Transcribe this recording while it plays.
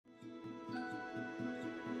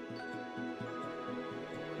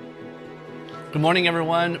Good morning,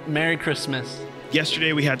 everyone. Merry Christmas.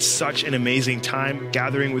 Yesterday, we had such an amazing time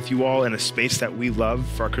gathering with you all in a space that we love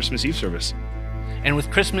for our Christmas Eve service. And with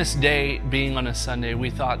Christmas Day being on a Sunday, we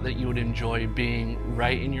thought that you would enjoy being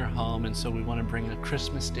right in your home. And so we want to bring a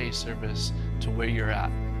Christmas Day service to where you're at.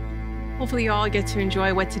 Hopefully you all get to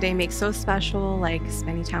enjoy what today makes so special, like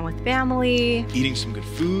spending time with family. Eating some good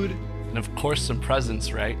food. And of course, some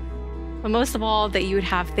presents, right? But most of all, that you would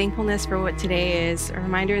have thankfulness for what today is, a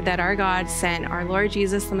reminder that our God sent our Lord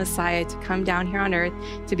Jesus, the Messiah, to come down here on earth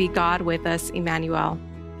to be God with us, Emmanuel.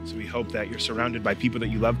 So we hope that you're surrounded by people that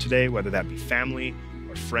you love today, whether that be family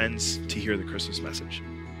or friends, to hear the Christmas message.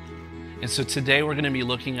 And so today we're going to be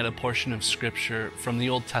looking at a portion of scripture from the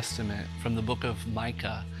Old Testament, from the book of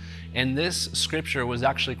Micah. And this scripture was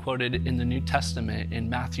actually quoted in the New Testament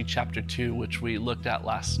in Matthew chapter 2, which we looked at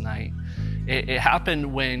last night. It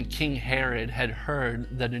happened when King Herod had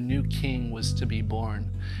heard that a new king was to be born.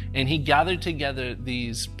 And he gathered together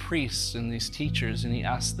these priests and these teachers, and he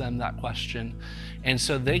asked them that question. And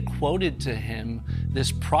so they quoted to him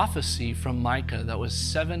this prophecy from Micah that was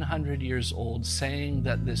 700 years old, saying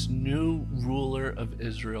that this new ruler of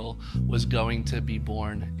Israel was going to be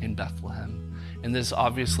born in Bethlehem. And this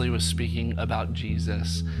obviously was speaking about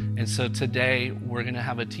Jesus. And so today we're going to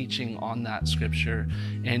have a teaching on that scripture.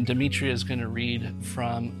 And Demetria is going to read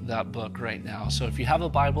from that book right now. So if you have a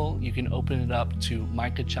Bible, you can open it up to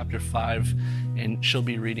Micah chapter 5, and she'll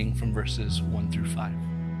be reading from verses 1 through 5.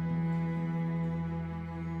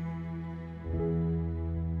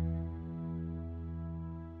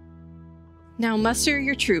 Now muster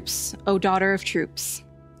your troops, O daughter of troops.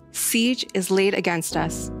 Siege is laid against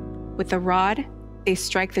us. With a rod, they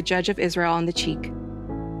strike the judge of Israel on the cheek.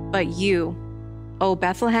 But you, O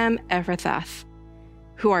Bethlehem Ephrathah,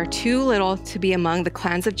 who are too little to be among the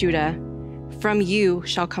clans of Judah, from you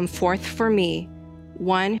shall come forth for me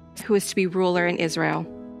one who is to be ruler in Israel,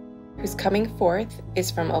 whose coming forth is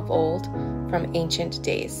from of old, from ancient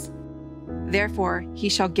days. Therefore he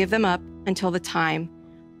shall give them up until the time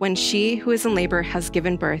when she who is in labor has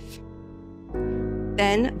given birth.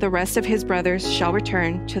 Then the rest of his brothers shall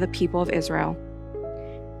return to the people of Israel.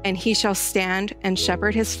 And he shall stand and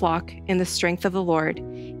shepherd his flock in the strength of the Lord,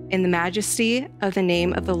 in the majesty of the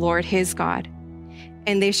name of the Lord his God.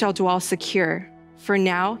 And they shall dwell secure, for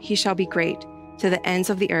now he shall be great to the ends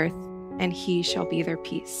of the earth, and he shall be their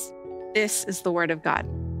peace. This is the word of God.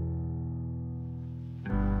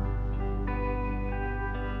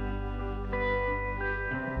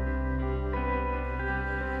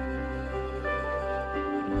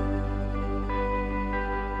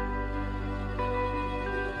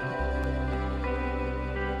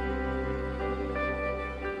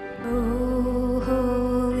 O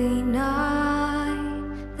holy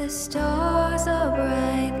night, the stars are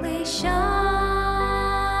brightly shining.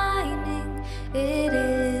 It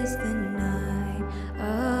is the night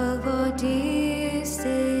of our dear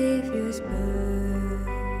Savior's birth.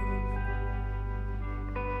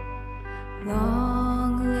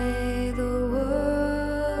 Long lay the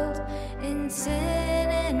world in sin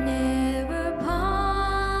and error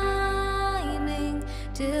pining,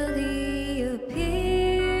 till he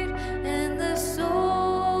appeared and the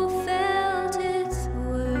soul felt its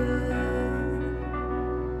worth.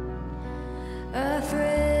 A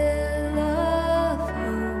thrill of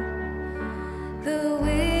hope, the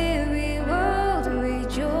weary world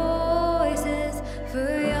rejoices,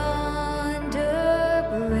 for yonder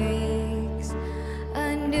breaks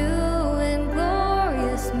a new and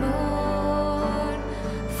glorious morn.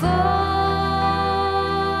 Fall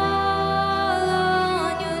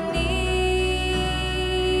on your knees.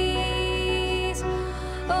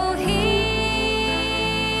 Oh, hear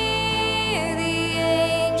the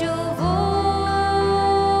angel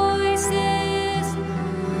voices.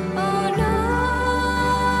 Oh, night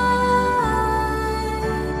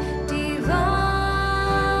divine.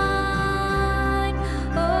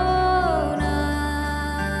 Oh, night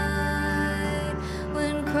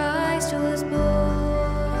when Christ was born.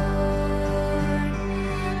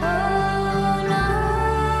 Oh, night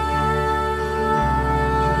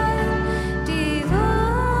divine.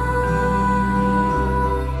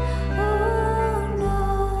 Oh,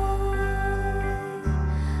 night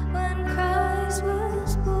when Christ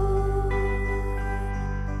was born.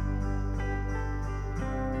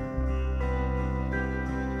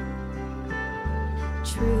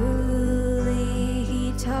 Truly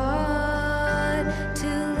he taught to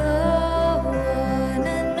love one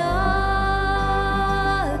another.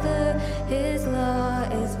 His law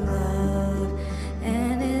is love,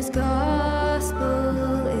 and his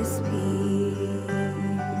gospel is peace.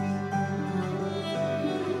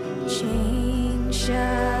 Chains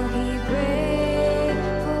shall he break,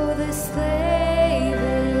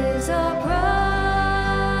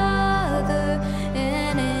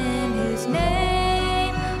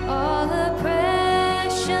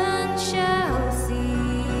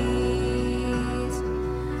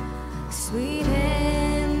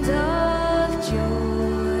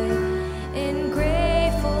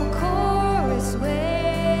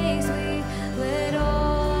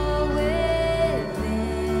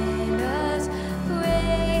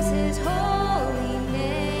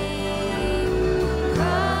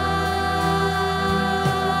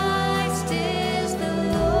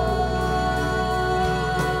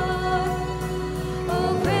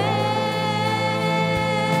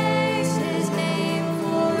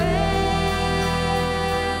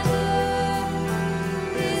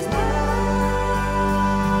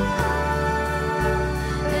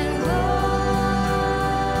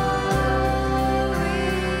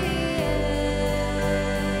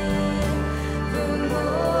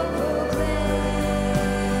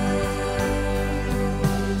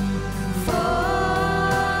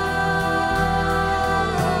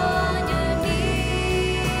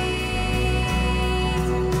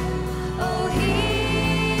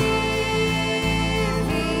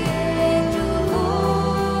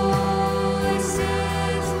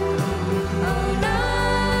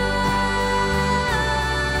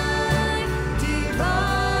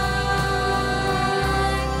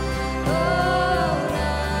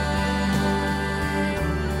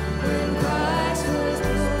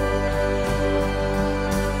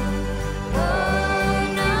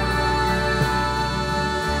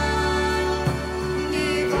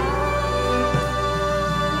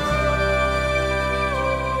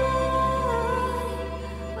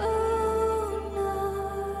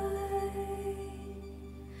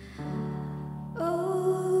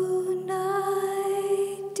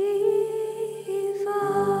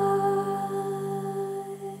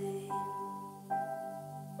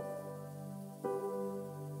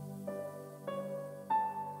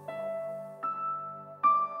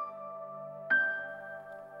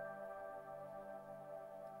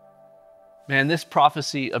 Man, this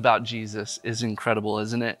prophecy about Jesus is incredible,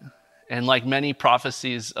 isn't it? And like many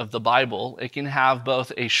prophecies of the Bible, it can have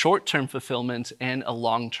both a short-term fulfillment and a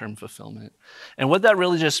long-term fulfillment. And what that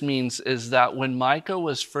really just means is that when Micah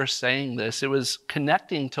was first saying this, it was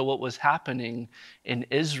connecting to what was happening in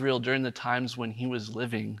Israel during the times when he was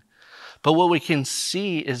living. But what we can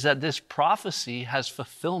see is that this prophecy has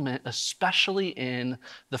fulfillment, especially in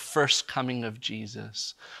the first coming of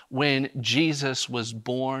Jesus, when Jesus was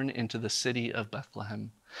born into the city of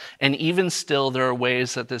Bethlehem. And even still, there are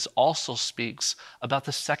ways that this also speaks about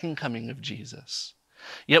the second coming of Jesus.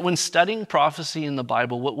 Yet when studying prophecy in the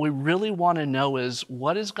Bible, what we really want to know is,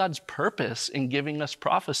 what is God's purpose in giving us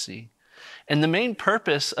prophecy? And the main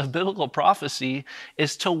purpose of biblical prophecy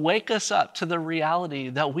is to wake us up to the reality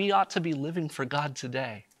that we ought to be living for God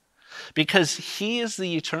today. Because he is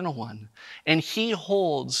the eternal one, and he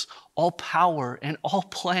holds all power and all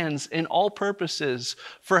plans and all purposes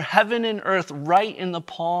for heaven and earth right in the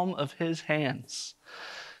palm of his hands.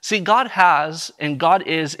 See, God has, and God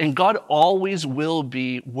is, and God always will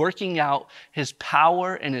be working out his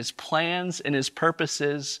power and his plans and his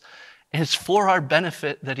purposes, and it's for our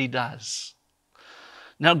benefit that he does.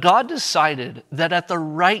 Now, God decided that at the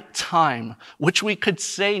right time, which we could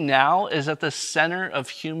say now is at the center of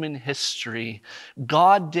human history,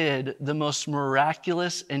 God did the most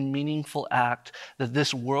miraculous and meaningful act that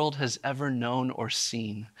this world has ever known or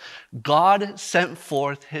seen. God sent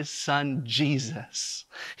forth his son, Jesus.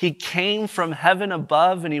 He came from heaven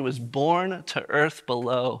above and he was born to earth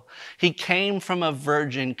below. He came from a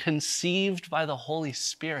virgin conceived by the Holy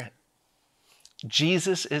Spirit.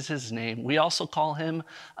 Jesus is his name. We also call him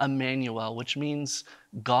Emmanuel, which means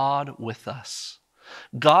God with us.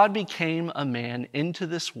 God became a man into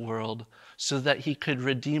this world so that he could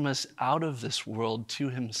redeem us out of this world to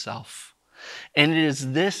himself. And it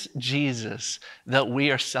is this Jesus that we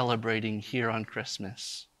are celebrating here on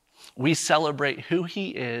Christmas. We celebrate who he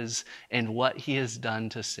is and what he has done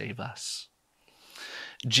to save us.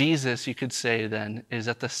 Jesus, you could say then, is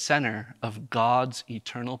at the center of God's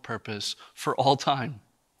eternal purpose for all time.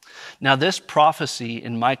 Now, this prophecy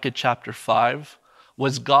in Micah chapter 5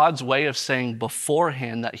 was God's way of saying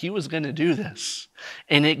beforehand that he was going to do this.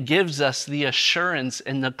 And it gives us the assurance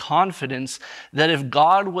and the confidence that if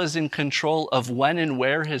God was in control of when and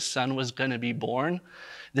where his son was going to be born,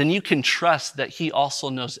 then you can trust that he also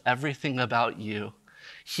knows everything about you.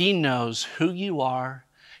 He knows who you are.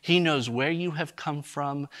 He knows where you have come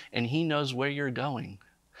from, and he knows where you're going.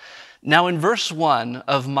 Now, in verse 1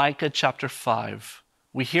 of Micah chapter 5,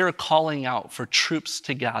 we hear a calling out for troops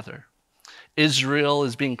to gather. Israel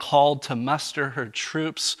is being called to muster her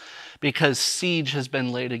troops because siege has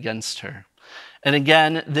been laid against her. And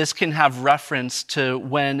again, this can have reference to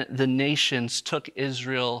when the nations took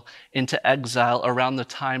Israel into exile around the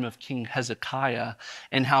time of King Hezekiah,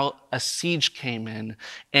 and how a siege came in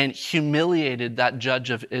and humiliated that judge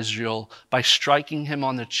of Israel by striking him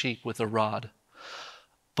on the cheek with a rod.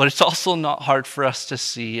 But it's also not hard for us to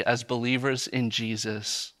see as believers in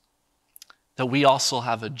Jesus that we also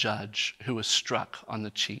have a judge who was struck on the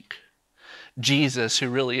cheek. Jesus, who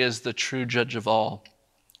really is the true judge of all,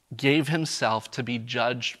 gave himself to be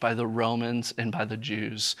judged by the Romans and by the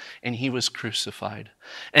Jews, and he was crucified.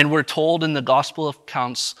 And we're told in the Gospel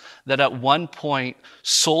accounts that at one point,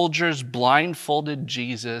 soldiers blindfolded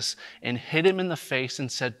Jesus and hit him in the face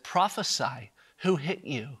and said, "Prophesy, who hit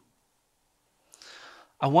you?"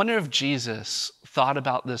 I wonder if Jesus thought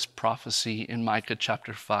about this prophecy in Micah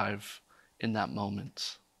chapter 5 in that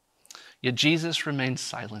moment. Yet Jesus remained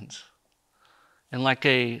silent. And like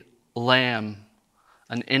a lamb,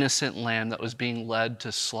 an innocent lamb that was being led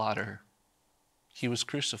to slaughter, he was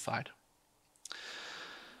crucified.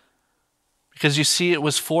 Because you see, it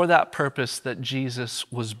was for that purpose that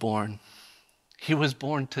Jesus was born. He was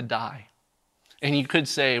born to die. And you could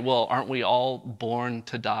say, well, aren't we all born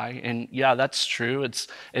to die? And yeah, that's true. It's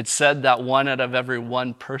said that 1 out of every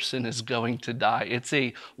 1 person is going to die. It's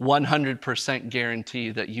a 100% guarantee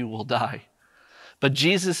that you will die. But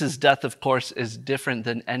Jesus' death, of course, is different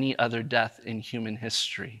than any other death in human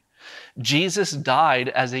history. Jesus died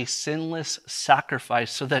as a sinless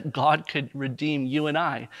sacrifice so that God could redeem you and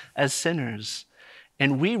I as sinners.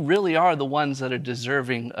 And we really are the ones that are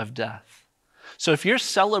deserving of death. So if you're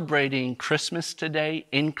celebrating Christmas today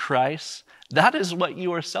in Christ, that is what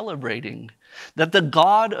you are celebrating. That the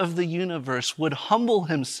God of the universe would humble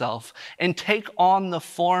himself and take on the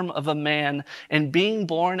form of a man, and being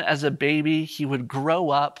born as a baby, he would grow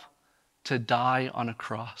up to die on a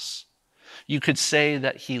cross. You could say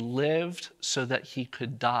that he lived so that he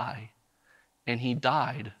could die, and he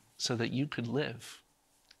died so that you could live.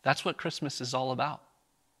 That's what Christmas is all about.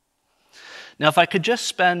 Now, if I could just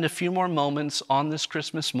spend a few more moments on this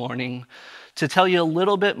Christmas morning to tell you a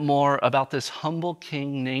little bit more about this humble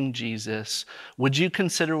king named Jesus, would you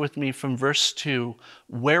consider with me from verse 2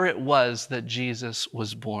 where it was that Jesus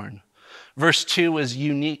was born? Verse 2 is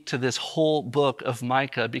unique to this whole book of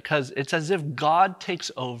Micah because it's as if God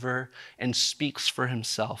takes over and speaks for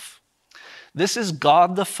himself. This is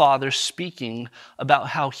God the Father speaking about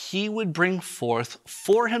how he would bring forth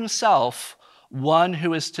for himself one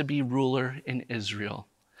who is to be ruler in Israel.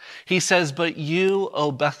 He says, "But you,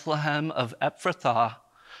 O Bethlehem of Ephrathah,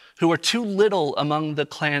 who are too little among the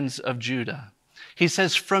clans of Judah," he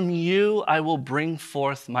says, "from you I will bring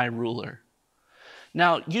forth my ruler."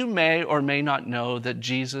 Now, you may or may not know that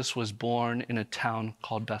Jesus was born in a town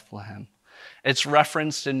called Bethlehem. It's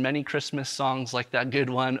referenced in many Christmas songs like that good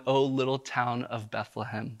one, "O Little Town of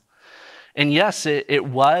Bethlehem." And yes, it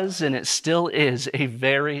was and it still is a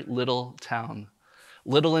very little town,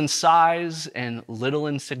 little in size and little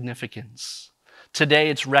in significance. Today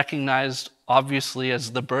it's recognized obviously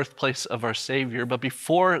as the birthplace of our Savior, but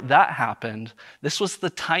before that happened, this was the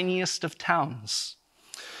tiniest of towns,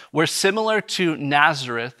 where similar to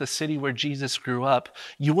Nazareth, the city where Jesus grew up,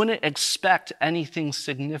 you wouldn't expect anything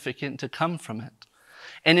significant to come from it.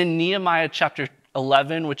 And in Nehemiah chapter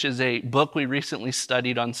 11, which is a book we recently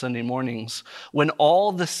studied on Sunday mornings, when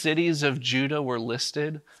all the cities of Judah were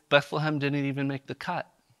listed, Bethlehem didn't even make the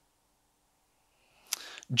cut.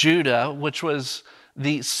 Judah, which was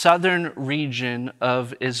the southern region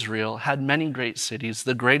of Israel, had many great cities,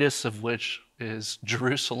 the greatest of which is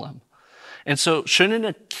Jerusalem. And so shouldn't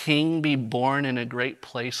a king be born in a great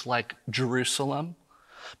place like Jerusalem?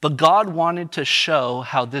 But God wanted to show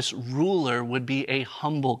how this ruler would be a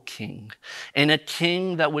humble king, and a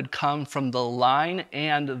king that would come from the line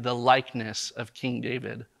and the likeness of King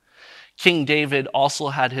David. King David also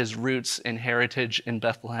had his roots and heritage in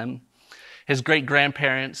Bethlehem. His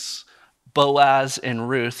great-grandparents, Boaz and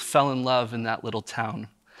Ruth, fell in love in that little town.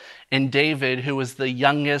 And David, who was the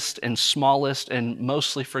youngest and smallest and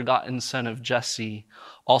mostly forgotten son of Jesse,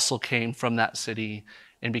 also came from that city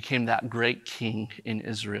and became that great king in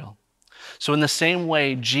Israel. So in the same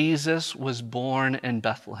way, Jesus was born in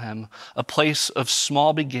Bethlehem, a place of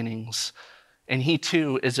small beginnings, and he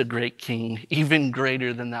too is a great king, even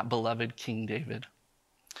greater than that beloved King David.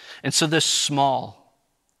 And so this small,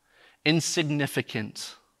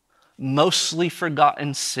 insignificant, mostly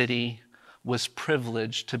forgotten city was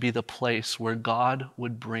privileged to be the place where God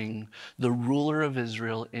would bring the ruler of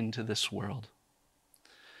Israel into this world.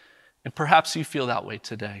 And perhaps you feel that way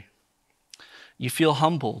today. You feel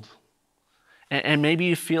humbled. And maybe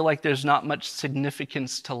you feel like there's not much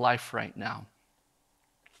significance to life right now.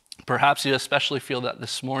 Perhaps you especially feel that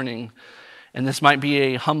this morning. And this might be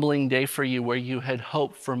a humbling day for you where you had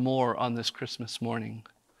hoped for more on this Christmas morning.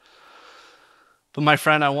 But my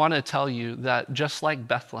friend, I want to tell you that just like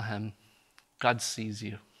Bethlehem, God sees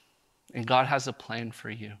you. And God has a plan for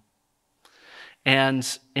you.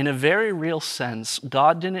 And in a very real sense,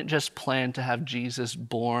 God didn't just plan to have Jesus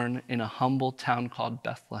born in a humble town called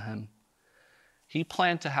Bethlehem. He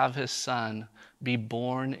planned to have his son be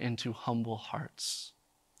born into humble hearts.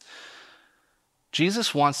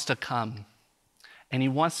 Jesus wants to come, and he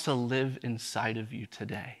wants to live inside of you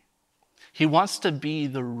today. He wants to be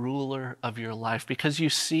the ruler of your life because you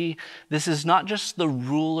see, this is not just the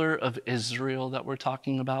ruler of Israel that we're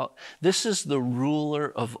talking about. This is the ruler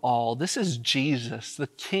of all. This is Jesus, the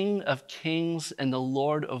King of kings and the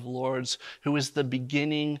Lord of lords, who is the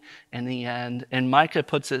beginning and the end. And Micah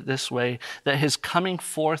puts it this way, that his coming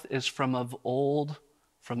forth is from of old,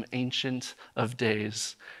 from ancient of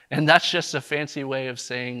days. And that's just a fancy way of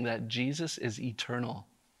saying that Jesus is eternal.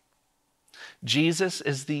 Jesus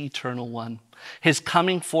is the eternal one. His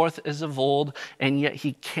coming forth is of old, and yet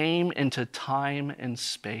he came into time and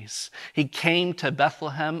space. He came to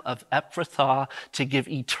Bethlehem of Ephrathah to give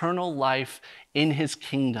eternal life in his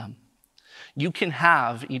kingdom. You can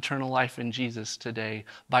have eternal life in Jesus today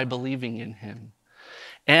by believing in him.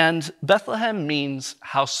 And Bethlehem means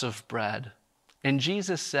house of bread. And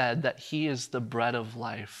Jesus said that he is the bread of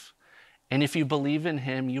life. And if you believe in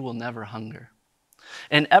him, you will never hunger.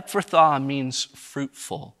 And Ephrathah means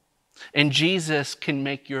fruitful. And Jesus can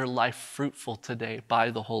make your life fruitful today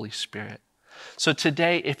by the Holy Spirit. So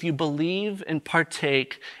today, if you believe and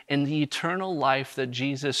partake in the eternal life that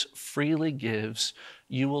Jesus freely gives,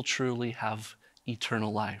 you will truly have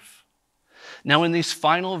eternal life. Now, in these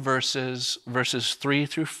final verses 3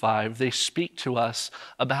 through 5, they speak to us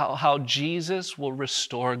about how Jesus will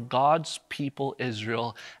restore God's people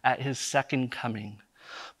Israel at his second coming,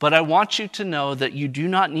 But I want you to know that you do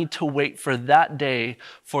not need to wait for that day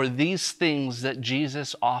for these things that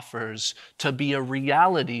Jesus offers to be a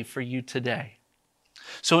reality for you today.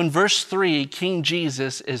 So in verse 3, King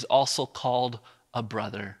Jesus is also called a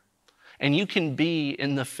brother. And you can be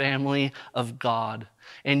in the family of God.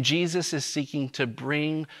 And Jesus is seeking to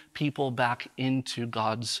bring people back into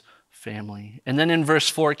God's family. And then in verse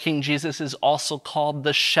 4, King Jesus is also called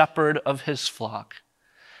the shepherd of his flock.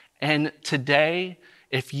 And today,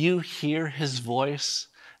 if you hear his voice,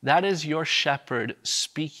 that is your shepherd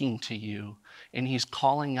speaking to you, and he's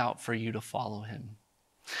calling out for you to follow him.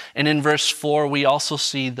 And in verse 4, we also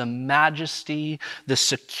see the majesty, the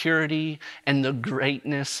security, and the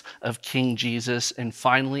greatness of King Jesus. And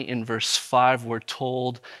finally, in verse 5, we're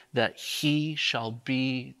told that he shall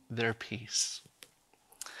be their peace.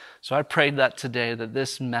 So I prayed that today, that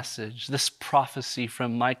this message, this prophecy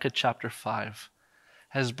from Micah chapter 5,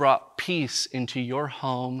 has brought peace into your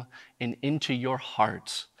home and into your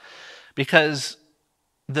heart. Because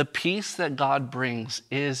the peace that God brings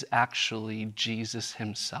is actually Jesus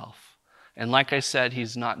himself. And like I said,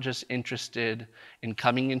 he's not just interested in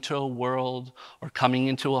coming into a world or coming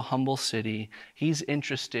into a humble city. He's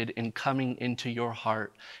interested in coming into your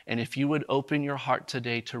heart. And if you would open your heart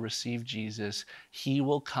today to receive Jesus, he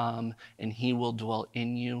will come and he will dwell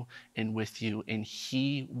in you and with you, and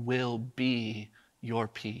he will be your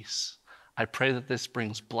peace. I pray that this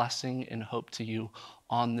brings blessing and hope to you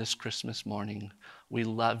on this Christmas morning. We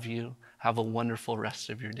love you. Have a wonderful rest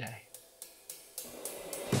of your day.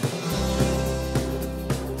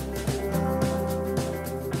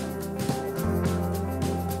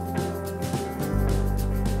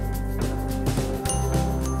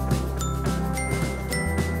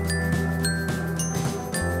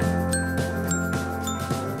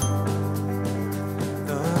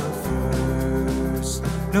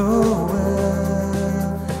 Noel,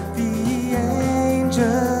 the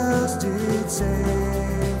angels did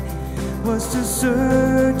say, was to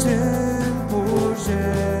certain poor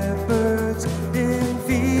shepherds in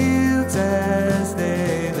fields as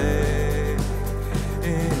they lay,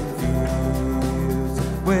 in fields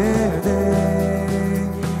where they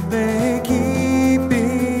lay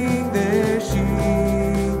keeping their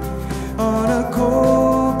sheep on a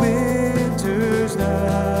cold winter's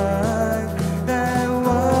night.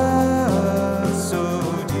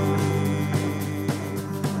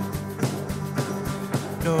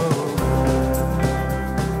 No.